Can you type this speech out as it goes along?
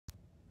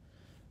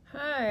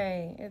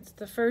Hi, it's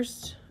the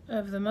first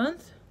of the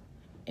month,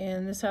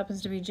 and this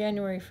happens to be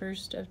January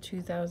 1st of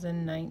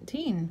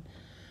 2019.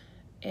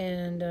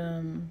 And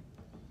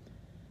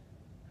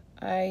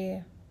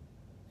I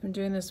am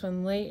doing this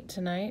one late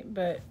tonight,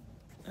 but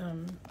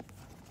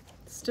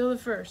still the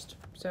first,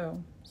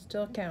 so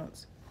still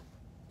counts.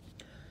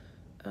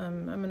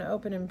 I'm going to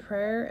open in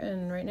prayer,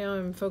 and right now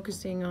I'm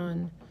focusing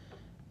on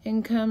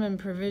income and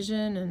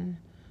provision, and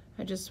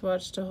I just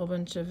watched a whole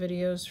bunch of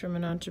videos from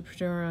an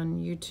entrepreneur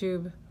on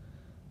YouTube.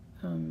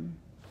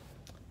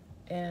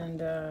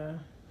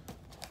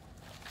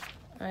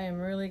 I am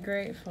really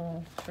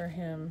grateful for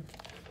him.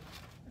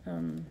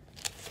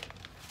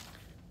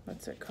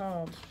 What's it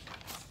called?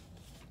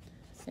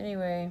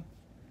 Anyway,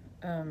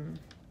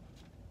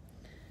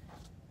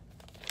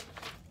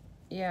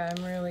 yeah,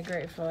 I'm really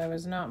grateful. I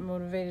was not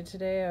motivated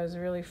today. I was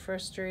really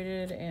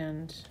frustrated,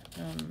 and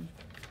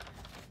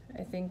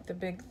I think the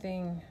big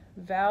thing,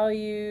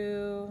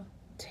 value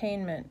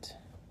attainment,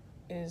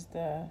 is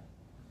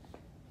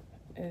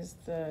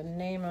the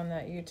name on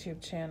that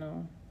YouTube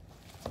channel.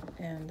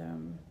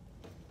 And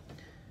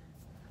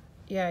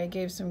yeah, he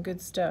gave some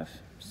good stuff.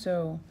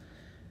 So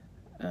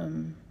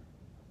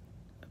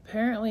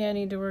apparently I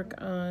need to work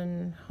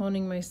on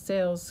honing my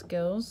sales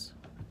skills.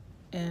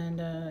 And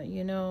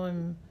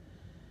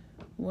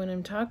when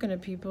I'm talking to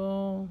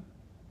people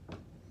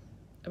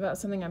about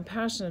something I'm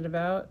passionate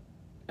about,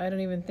 I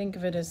don't even think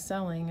of it as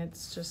selling.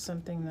 It's just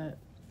something that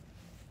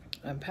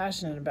I'm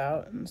passionate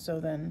about. And so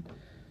then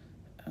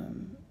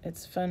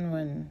it's fun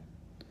when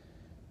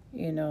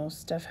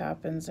stuff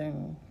happens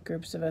and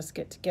groups of us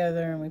get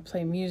together and we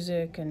play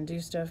music and do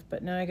stuff.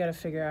 But now I got to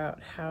figure out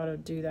how to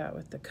do that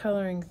with the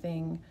coloring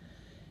thing,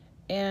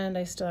 and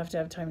I still have to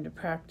have time to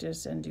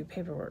practice and do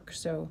paperwork.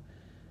 So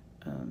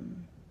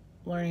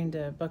learning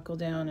to buckle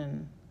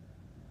down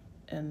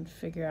and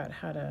figure out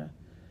how to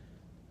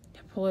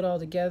pull it all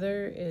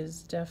together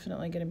is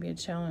definitely going to be a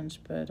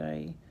challenge, but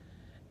I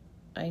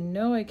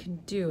know I can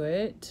do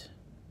it,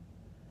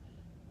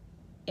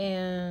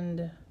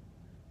 and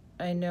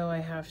I know I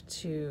have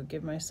to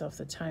give myself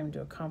the time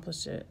to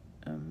accomplish it.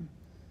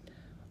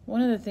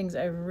 One of the things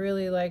I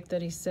really like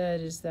that he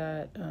said is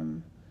that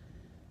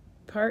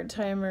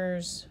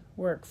part-timers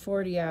work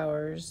 40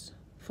 hours,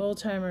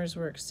 full-timers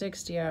work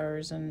 60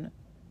 hours, and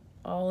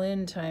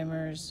all-in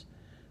timers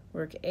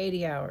work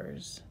 80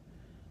 hours.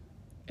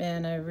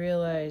 And I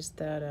realized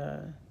that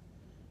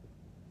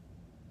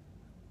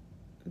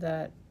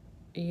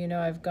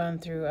I've gone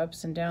through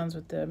ups and downs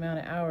with the amount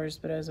of hours,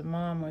 but as a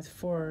mom with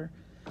 4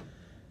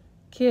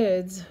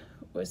 kids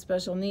with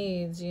special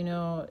needs,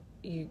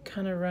 you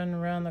kind of run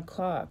around the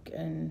clock,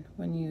 and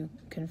when you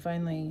can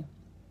finally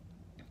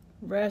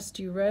rest,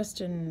 you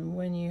rest, and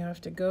when you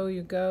have to go,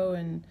 you go,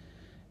 and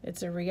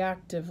it's a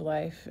reactive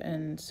life.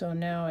 And so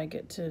now I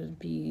get to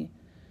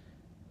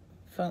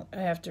I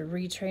have to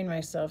retrain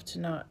myself to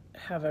not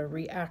have a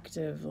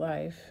reactive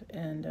life.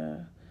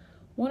 And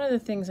one of the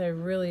things I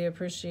really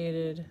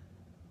appreciated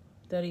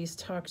that he's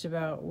talked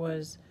about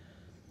was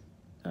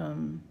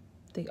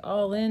the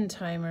all-in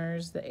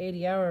timers, the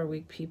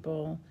 80-hour-a-week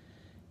people,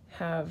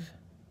 have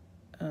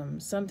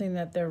something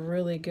that they're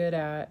really good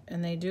at,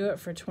 and they do it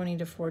for 20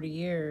 to 40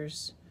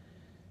 years.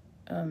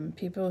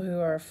 People who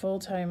are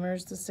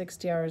full-timers, the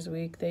 60 hours a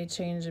week, they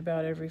change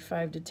about every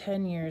 5 to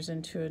 10 years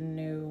into a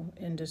new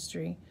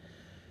industry.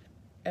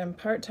 And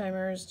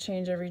part-timers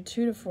change every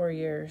 2 to 4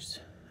 years,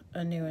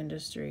 a new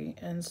industry.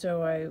 And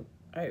so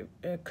it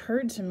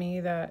occurred to me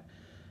that,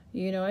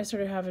 I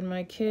started having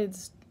my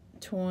kids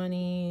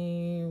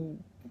 20,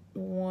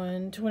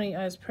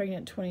 I was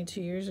pregnant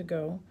 22 years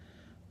ago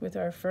with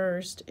our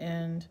first,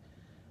 and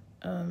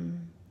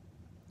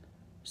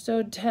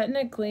so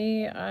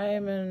technically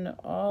I'm an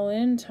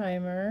all-in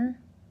timer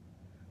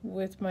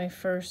with my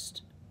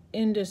first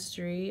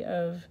industry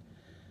of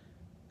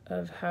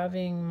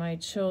having my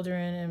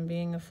children and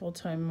being a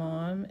full-time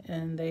mom,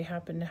 and they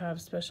happen to have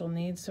special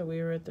needs, so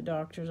we were at the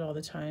doctors all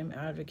the time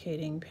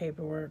advocating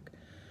paperwork.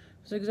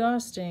 It was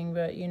exhausting,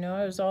 but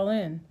I was all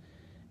in.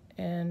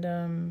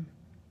 And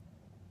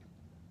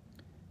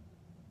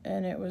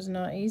it was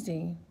not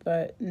easy,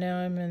 but now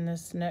I'm in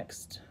this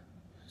next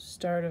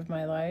start of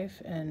my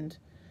life, and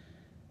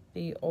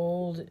the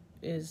old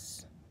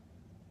is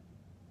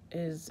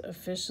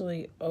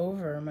officially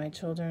over. My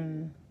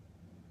children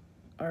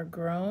are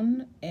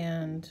grown,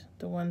 and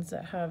the ones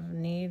that have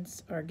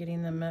needs are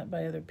getting them met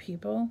by other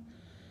people,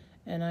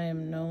 and I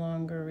am no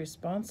longer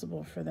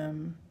responsible for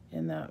them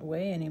in that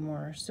way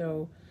anymore.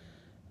 So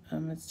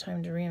it's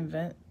time to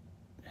reinvent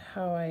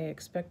how I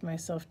expect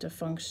myself to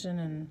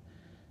function,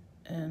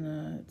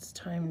 and it's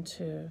time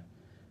to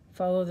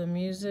follow the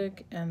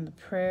music and the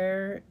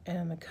prayer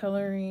and the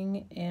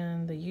coloring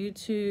and the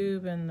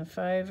YouTube and the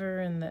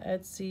Fiverr and the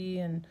Etsy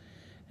and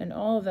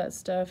all of that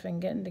stuff,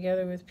 and getting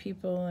together with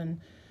people, and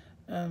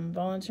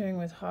volunteering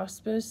with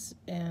hospice,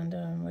 and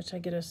which I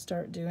get to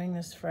start doing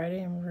this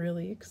Friday. I'm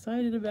really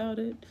excited about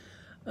it.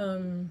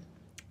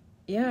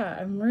 Yeah,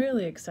 I'm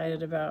really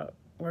excited about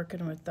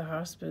working with the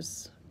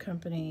hospice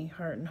company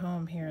Heart and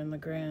Home here in La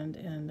Grande,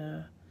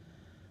 and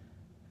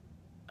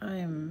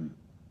I'm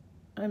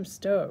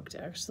stoked,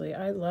 actually.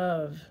 I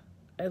love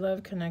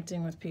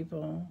connecting with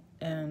people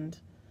and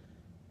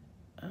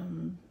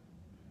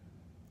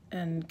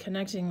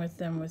connecting with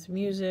them with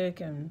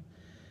music and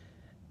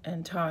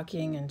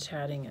talking and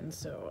chatting, and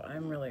so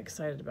I'm really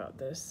excited about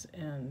this.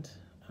 And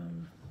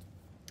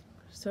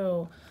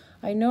so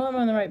I know I'm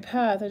on the right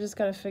path. I just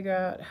got to figure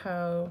out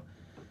how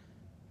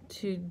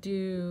to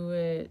do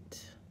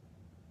it.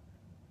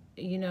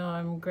 You know,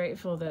 I'm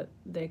grateful that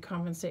they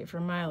compensate for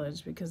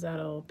mileage, because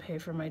that'll pay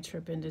for my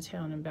trip into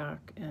town and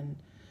back, and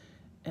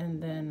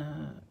then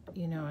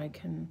you know, I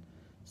can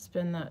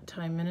spend that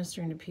time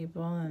ministering to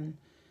people, and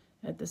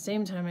at the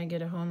same time I get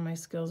to hone my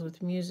skills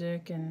with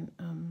music, and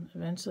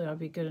eventually I'll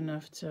be good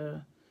enough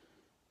to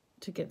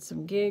get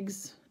some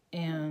gigs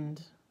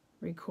and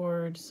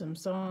record some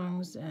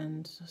songs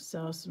and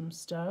sell some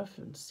stuff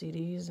and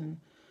CDs, and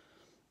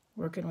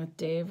working with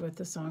Dave with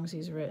the songs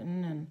he's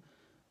written. And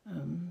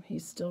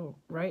he's still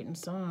writing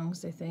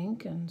songs, I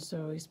think, and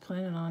so he's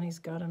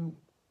got them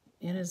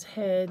in his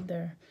head.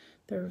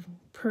 They're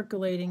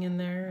percolating in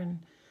there, and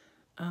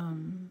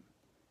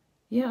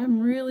yeah, I'm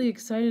really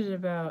excited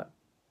about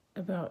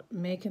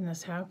making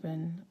this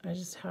happen. I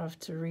just have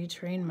to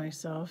retrain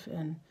myself.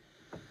 And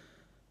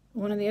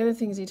one of the other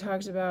things he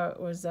talked about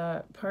was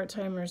that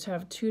part-timers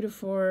have 2 to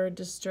 4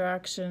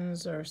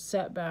 distractions or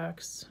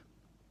setbacks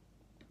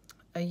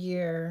a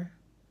year,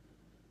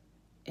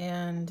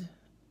 and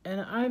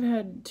I've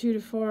had 2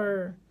 to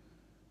 4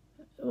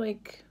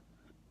 like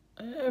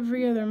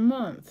every other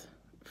month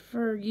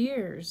for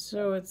years.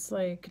 So it's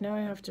like now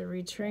I have to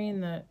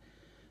retrain that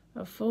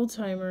a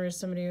full-timer is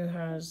somebody who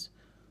has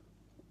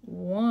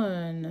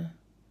 1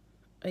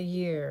 a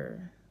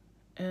year,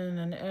 and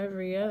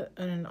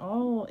an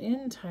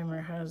all-in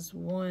timer has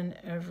 1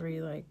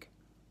 every like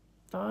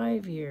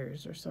 5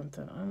 years or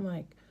something. I'm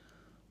like,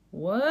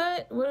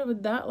 what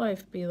would that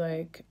life be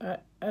like?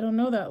 I don't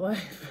know that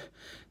life.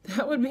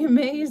 That would be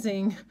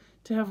amazing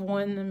to have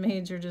 1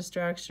 major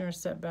distraction or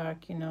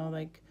setback, you know,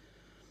 like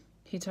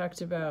he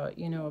talked about,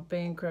 you know, a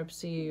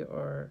bankruptcy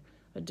or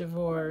a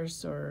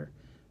divorce or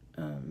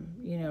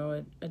you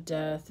know, a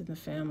death in the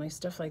family,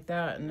 stuff like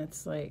that. And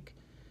it's like,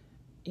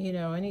 you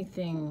know,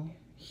 anything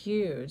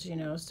huge, you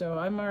know. So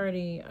I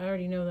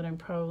already know that I'm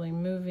probably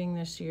moving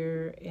this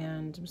year,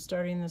 and I'm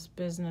starting this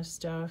business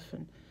stuff,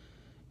 and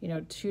you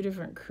know, 2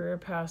 different career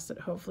paths that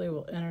hopefully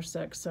will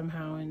intersect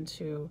somehow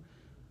into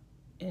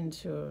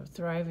a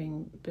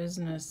thriving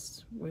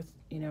business with,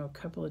 you know, a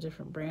couple of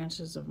different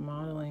branches of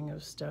modeling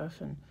of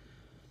stuff,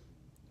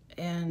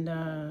 and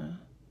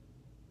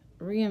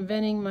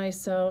reinventing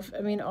myself.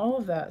 I mean, all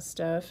of that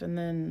stuff. And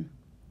then,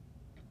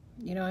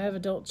 you know, I have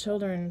adult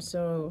children,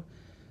 so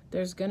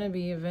there's going to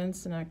be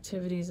events and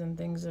activities and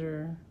things that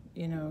are,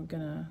 you know,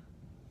 gonna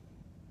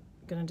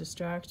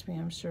distract me,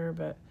 I'm sure.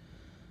 But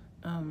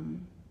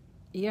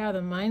yeah, the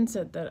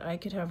mindset that I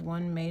could have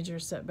 1 major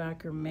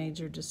setback or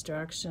major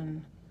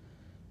distraction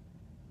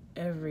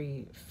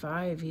every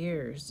 5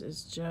 years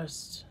is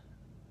just,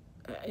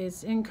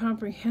 it's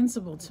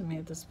incomprehensible to me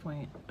at this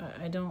point.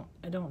 I don't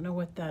know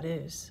what that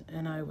is,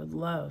 and I would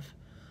love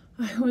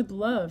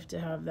to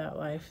have that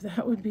life.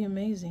 That would be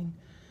amazing.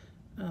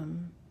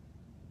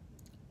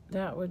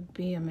 That would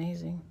be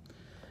amazing.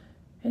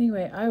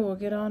 Anyway, I will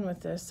get on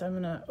with this. I'm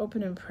gonna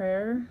open in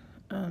prayer.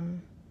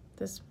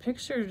 This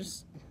picture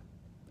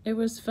it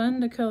was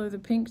fun to color the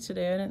pink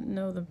today. I didn't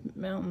know the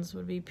mountains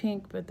would be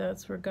pink, but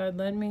that's where God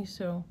led me.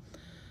 So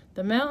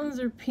the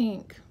mountains are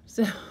pink,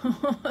 so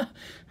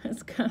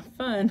it's kind of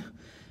fun.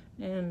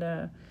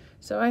 And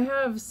so I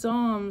have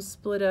Psalms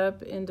split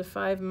up into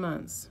 5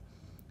 months,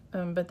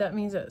 but that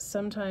means that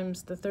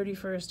sometimes the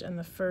 31st and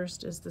the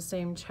 1st is the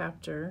same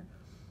chapter.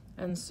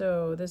 And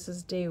so this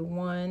is day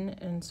 1,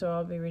 and so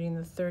I'll be reading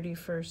the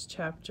 31st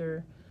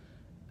chapter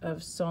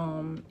of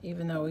Psalm,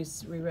 even though we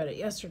reread it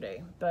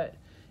yesterday. But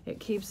it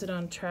keeps it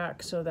on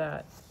track so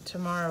that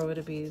tomorrow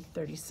it'll be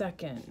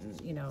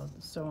 32nd, you know,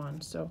 so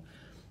on. So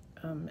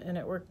and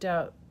it worked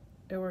out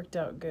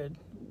good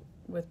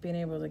with being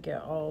able to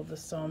get all the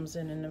Psalms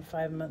in a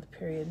 5-month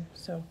period.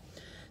 So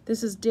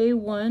this is day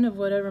 1 of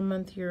whatever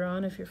month you're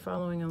on, if you're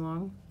following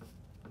along.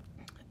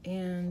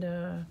 And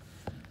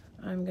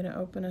I'm going to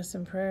open us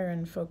in prayer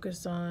and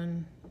focus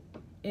on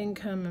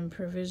income and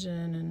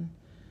provision,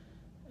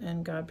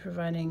 and God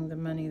providing the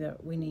money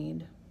that we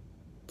need.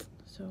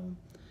 So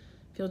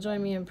if you'll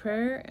join me in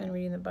prayer and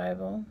reading the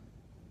Bible,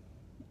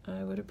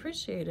 I would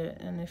appreciate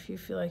it. And if you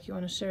feel like you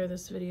want to share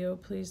this video,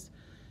 please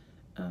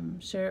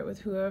share it with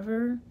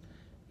whoever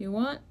you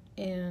want,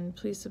 and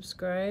please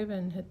subscribe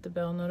and hit the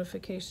bell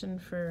notification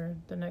for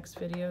the next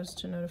videos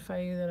to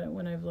notify you that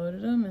when I've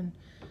loaded them.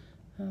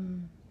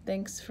 And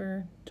thanks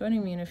for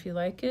joining me, and if you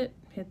like it,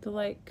 hit the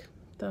like,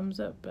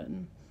 thumbs up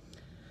button.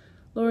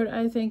 Lord,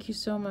 I thank you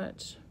so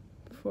much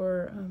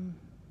for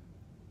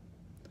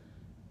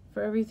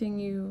everything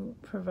you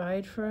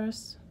provide for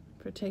us,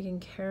 for taking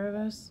care of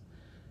us.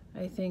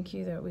 I thank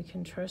you that we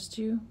can trust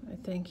you. I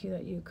thank you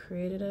that you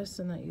created us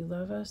and that you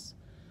love us.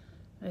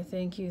 I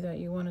thank you that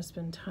you want to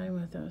spend time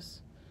with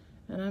us.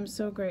 And I'm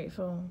so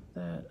grateful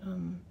that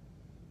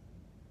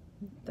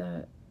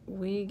that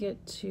we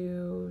get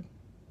to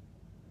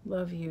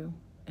love you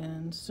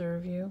and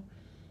serve you,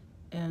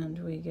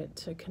 and we get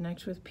to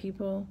connect with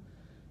people,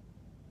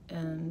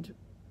 and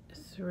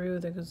through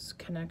those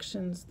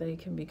connections they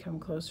can become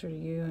closer to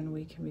you and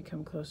we can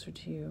become closer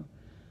to you.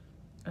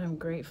 I'm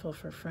grateful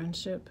for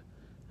friendship.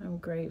 I'm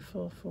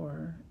grateful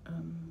for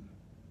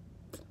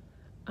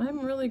I'm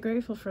really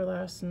grateful for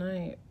last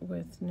night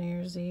with New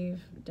Year's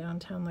Eve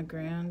downtown La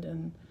Grande,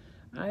 and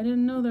I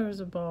didn't know there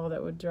was a ball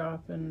that would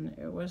drop, and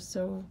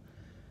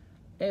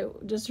it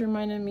just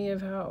reminded me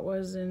of how it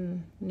was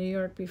in New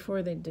York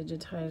before they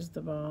digitized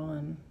the ball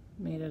and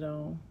made it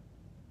all,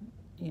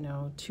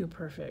 too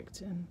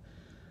perfect. And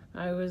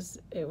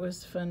it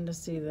was fun to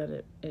see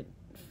that it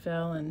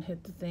fell and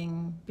hit the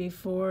thing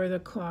before the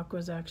clock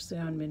was actually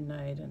on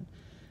midnight,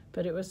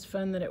 but it was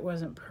fun that it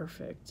wasn't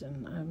perfect.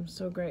 And I'm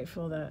so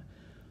grateful that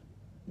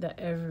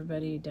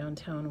everybody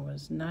downtown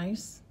was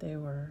nice. There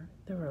were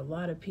a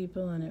lot of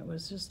people, and it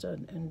was just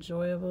an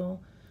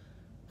enjoyable,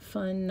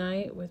 fun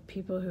night with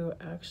people who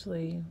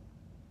actually,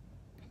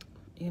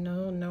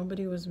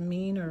 nobody was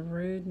mean or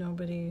rude.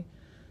 Nobody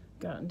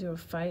got into a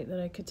fight that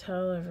I could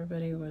tell.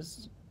 Everybody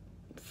was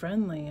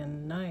friendly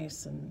and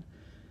nice, and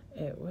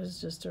it was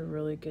just a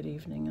really good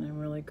evening, and I'm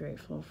really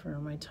grateful for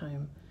my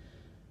time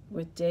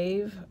with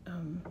Dave,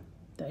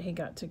 that he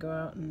got to go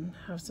out and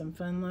have some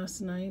fun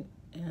last night,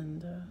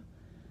 and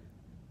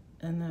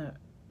that,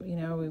 we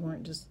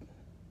weren't just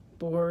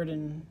bored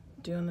and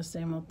doing the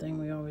same old thing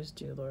we always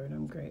do, Lord.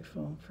 I'm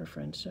grateful for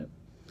friendship.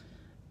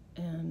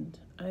 And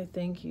I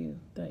thank you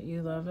that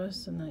you love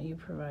us and that you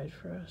provide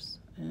for us.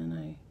 And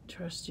I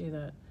trust you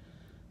that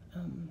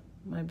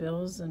my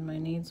bills and my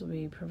needs will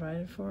be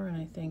provided for. And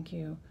I thank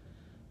you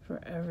for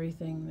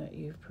everything that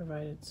you've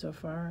provided so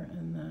far,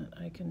 and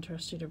that I can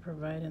trust you to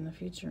provide in the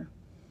future.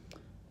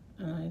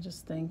 And I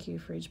just thank you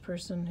for each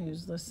person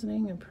who's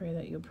listening, and pray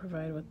that you'll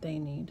provide what they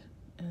need,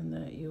 and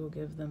that you will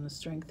give them the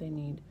strength they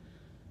need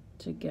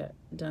to get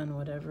done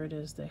whatever it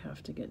is they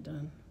have to get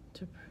done,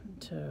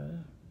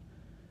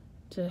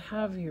 to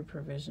have your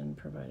provision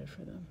provided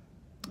for them.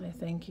 I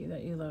thank you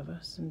that you love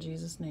us. In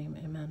Jesus' name,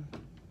 amen.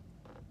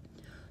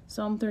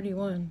 Psalm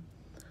 31.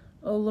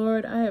 O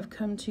Lord, I have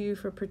come to you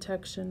for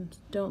protection.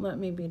 Don't let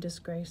me be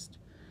disgraced.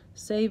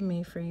 Save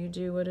me, for you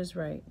do what is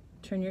right.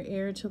 Turn your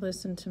ear to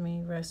listen to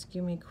me.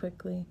 Rescue me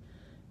quickly.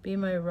 Be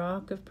my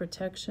rock of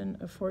protection,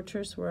 a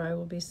fortress where I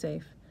will be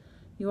safe.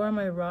 You are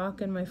my rock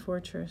and my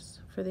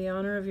fortress. For the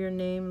honor of your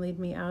name, lead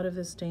me out of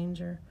this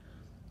danger.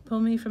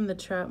 Pull me from the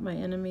trap my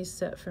enemies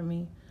set for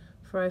me,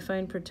 for I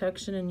find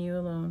protection in you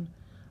alone.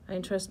 I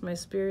entrust my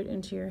spirit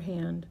into your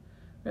hand.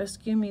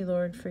 Rescue me,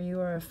 Lord, for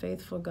you are a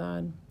faithful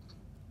God.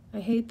 I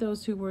hate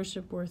those who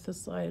worship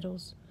worthless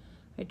idols.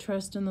 I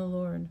trust in the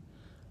Lord.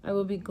 I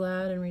will be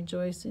glad and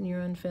rejoice in your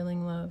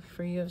unfailing love,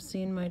 for you have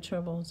seen my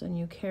troubles, and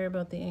you care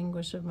about the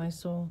anguish of my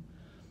soul.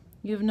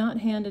 You have not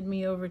handed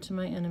me over to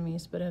my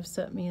enemies, but have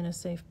set me in a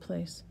safe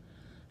place.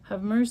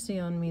 Have mercy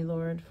on me,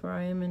 Lord, for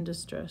I am in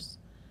distress.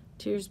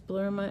 Tears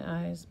blur my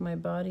eyes, my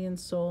body and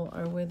soul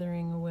are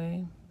withering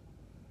away.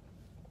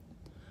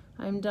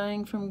 I am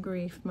dying from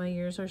grief, my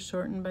years are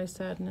shortened by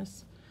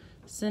sadness.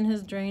 Sin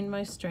has drained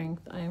my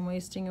strength, I am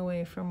wasting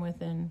away from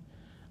within.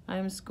 I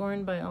am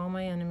scorned by all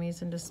my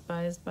enemies and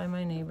despised by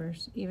my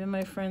neighbors. Even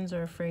my friends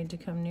are afraid to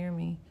come near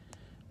me.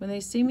 When they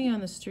see me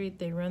on the street,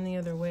 they run the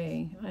other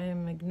way. I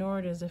am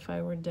ignored as if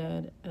I were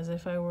dead, as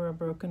if I were a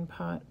broken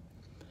pot.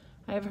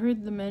 I have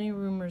heard the many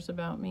rumors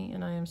about me,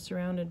 and I am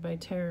surrounded by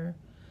terror.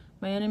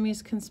 My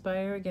enemies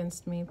conspire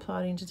against me,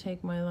 plotting to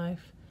take my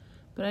life.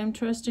 But I am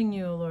trusting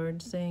you, O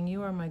Lord, saying,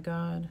 you are my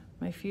God.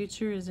 My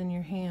future is in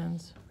your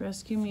hands.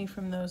 Rescue me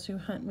from those who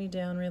hunt me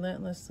down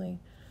relentlessly.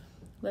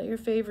 Let your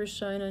favor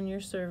shine on your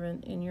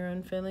servant. In your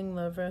unfailing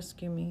love,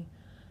 rescue me.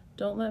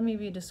 Don't let me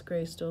be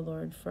disgraced, O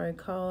Lord, for I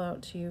call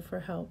out to you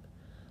for help.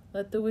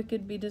 Let the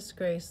wicked be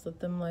disgraced.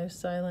 Let them lie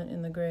silent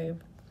in the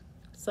grave.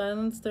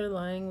 Silence their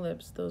lying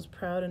lips, those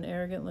proud and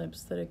arrogant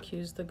lips that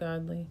accuse the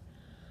godly.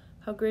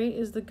 How great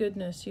is the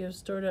goodness you have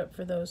stored up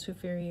for those who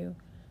fear you.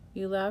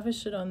 You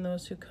lavish it on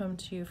those who come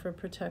to you for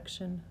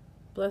protection,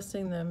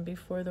 blessing them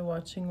before the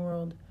watching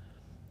world.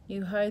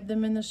 You hide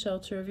them in the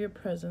shelter of your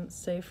presence,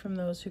 safe from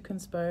those who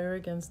conspire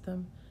against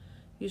them.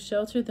 You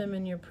shelter them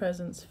in your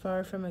presence,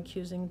 far from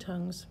accusing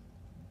tongues.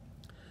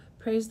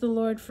 Praise the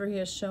Lord, for he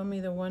has shown me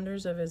the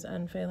wonders of his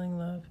unfailing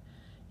love.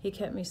 He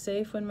kept me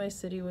safe when my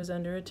city was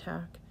under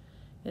attack.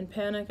 In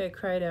panic I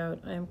cried out,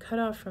 I am cut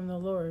off from the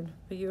Lord,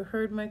 but you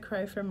heard my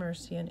cry for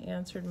mercy and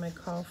answered my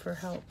call for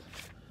help.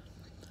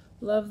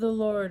 Love the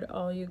Lord,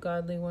 all you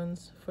godly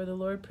ones, for the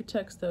Lord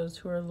protects those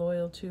who are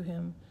loyal to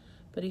him,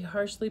 but he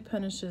harshly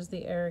punishes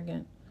the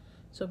arrogant.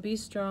 So be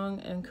strong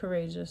and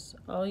courageous,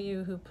 all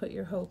you who put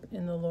your hope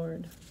in the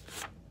Lord.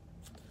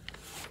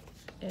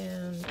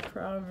 And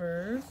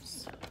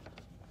Proverbs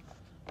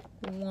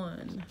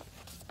 1.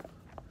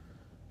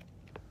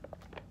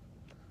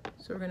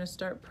 So we're going to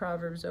start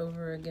Proverbs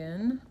over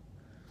again.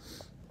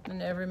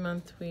 And every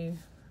month we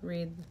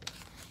read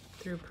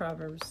through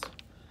Proverbs.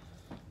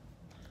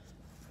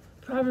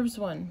 Proverbs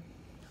 1.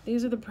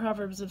 These are the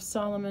Proverbs of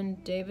Solomon,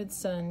 David's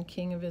son,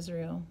 king of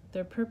Israel.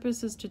 Their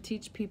purpose is to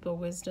teach people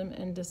wisdom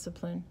and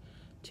discipline,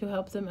 to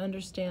help them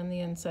understand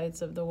the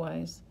insights of the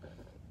wise.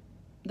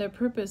 Their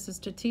purpose is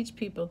to teach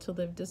people to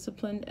live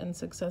disciplined and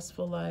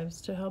successful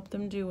lives, to help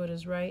them do what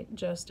is right,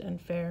 just, and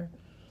fair.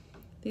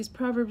 These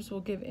proverbs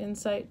will give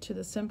insight to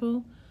the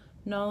simple,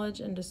 knowledge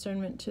and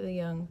discernment to the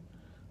young.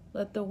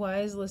 Let the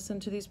wise listen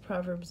to these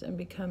proverbs and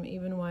become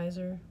even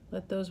wiser.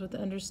 Let those with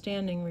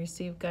understanding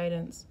receive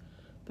guidance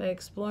by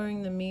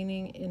exploring the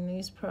meaning in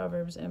these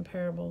proverbs and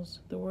parables,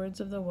 the words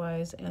of the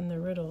wise and the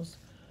riddles.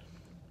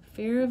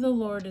 Fear of the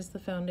Lord is the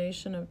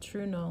foundation of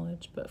true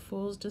knowledge, but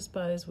fools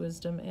despise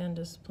wisdom and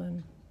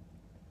discipline.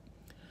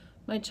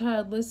 My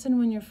child, listen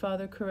when your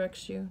father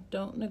corrects you.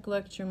 Don't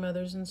neglect your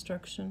mother's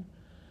instruction.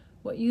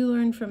 What you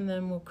learn from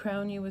them will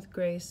crown you with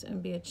grace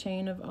and be a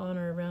chain of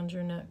honor around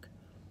your neck.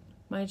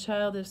 My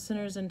child, if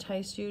sinners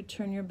entice you,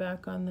 turn your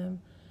back on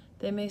them.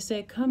 They may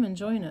say, "Come and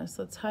join us.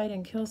 Let's hide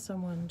and kill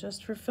someone.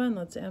 Just for fun,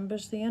 let's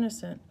ambush the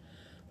innocent.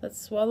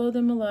 Let's swallow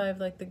them alive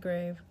like the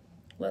grave.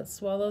 Let's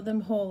swallow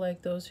them whole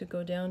like those who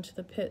go down to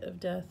the pit of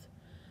death.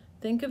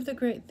 Think of the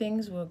great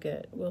things we'll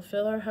get. We'll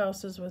fill our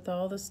houses with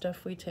all the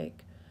stuff we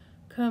take.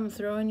 Come,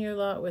 throw in your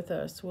lot with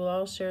us. We'll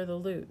all share the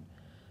loot."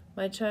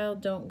 My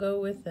child, don't go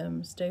with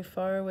them. Stay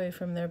far away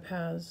from their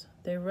paths.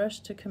 They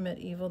rush to commit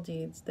evil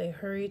deeds. They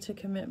hurry to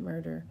commit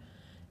murder.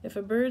 If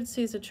a bird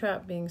sees a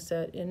trap being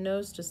set, it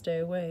knows to stay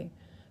away.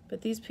 But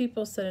these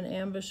people set an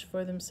ambush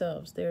for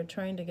themselves. They are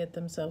trying to get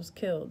themselves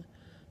killed.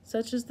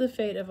 Such is the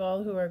fate of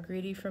all who are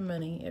greedy for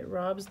money. It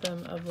robs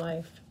them of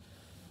life.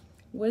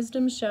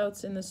 Wisdom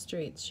shouts in the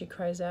streets. She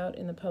cries out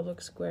in the public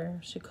square.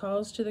 She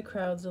calls to the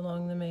crowds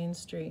along the main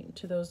street,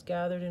 to those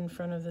gathered in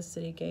front of the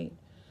city gate.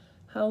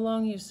 How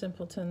long, you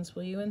simpletons,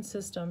 will you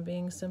insist on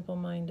being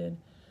simple-minded?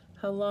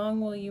 How long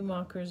will you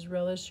mockers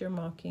relish your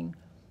mocking?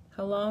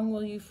 How long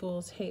will you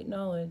fools hate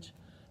knowledge?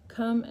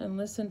 Come and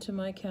listen to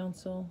my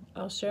counsel.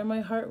 I'll share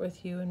my heart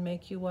with you and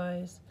make you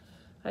wise.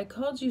 I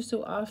called you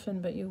so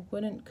often, but you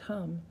wouldn't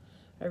come.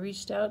 I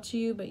reached out to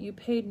you, but you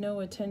paid no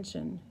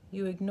attention.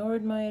 You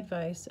ignored my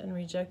advice and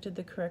rejected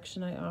the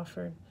correction I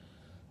offered.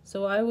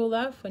 So I will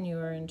laugh when you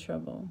are in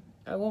trouble.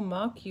 I will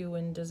mock you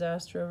when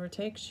disaster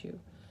overtakes you.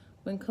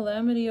 When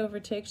calamity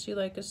overtakes you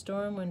like a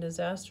storm, when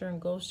disaster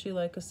engulfs you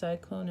like a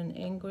cyclone, and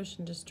anguish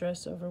and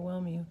distress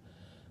overwhelm you.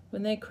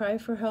 When they cry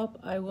for help,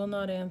 I will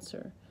not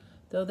answer.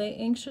 Though they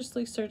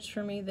anxiously search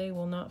for me, they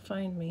will not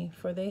find me,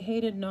 for they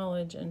hated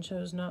knowledge and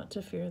chose not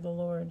to fear the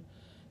Lord.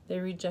 They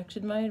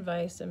rejected my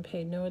advice and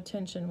paid no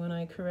attention when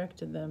I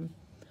corrected them.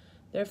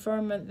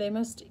 Therefore they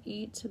must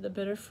eat the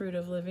bitter fruit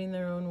of living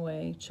their own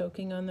way,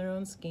 choking on their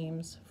own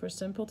schemes, for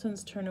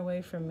simpletons turn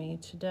away from me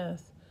to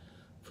death.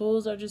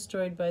 Fools are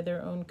destroyed by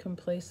their own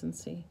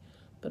complacency,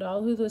 but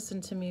all who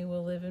listen to me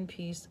will live in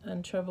peace,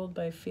 untroubled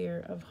by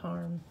fear of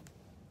harm.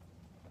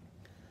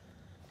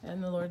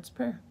 And the Lord's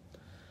Prayer.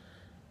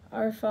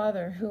 Our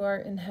Father, who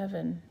art in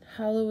heaven,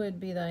 hallowed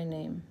be thy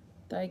name.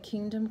 Thy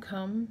kingdom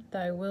come,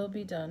 thy will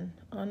be done,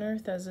 on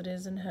earth as it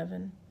is in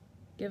heaven.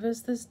 Give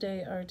us this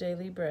day our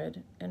daily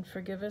bread, and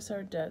forgive us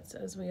our debts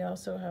as we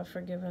also have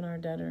forgiven our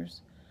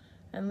debtors.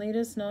 And lead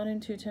us not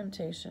into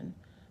temptation,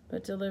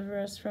 but deliver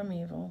us from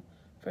evil.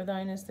 For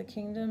thine is the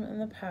kingdom and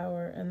the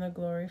power and the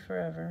glory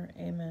forever.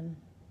 Amen.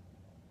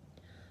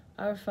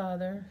 Our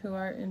Father, who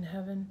art in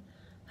heaven,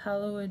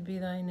 hallowed be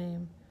thy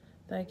name.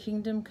 Thy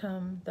kingdom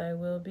come, thy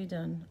will be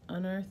done,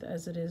 on earth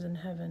as it is in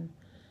heaven.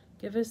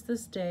 Give us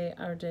this day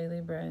our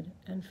daily bread,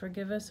 and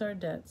forgive us our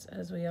debts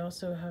as we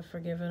also have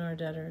forgiven our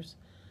debtors.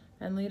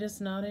 And lead us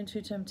not into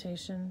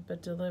temptation,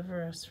 but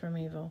deliver us from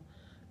evil.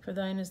 For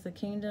thine is the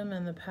kingdom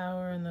and the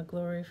power and the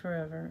glory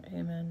forever.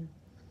 Amen.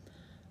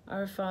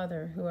 Our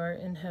Father, who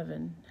art in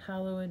heaven,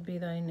 hallowed be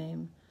thy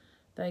name.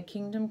 Thy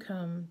kingdom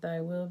come,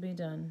 thy will be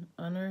done,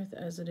 on earth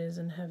as it is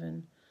in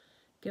heaven.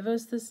 Give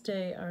us this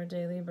day our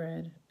daily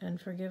bread, and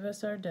forgive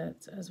us our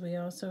debts as we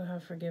also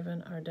have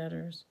forgiven our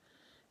debtors.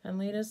 And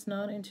lead us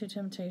not into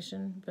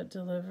temptation, but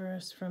deliver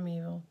us from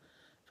evil.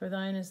 For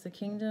thine is the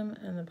kingdom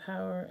and the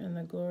power and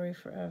the glory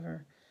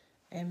forever.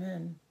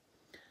 Amen.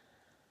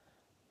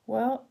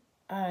 Well,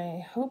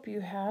 I hope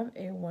you have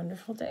a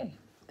wonderful day.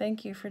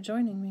 Thank you for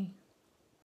joining me.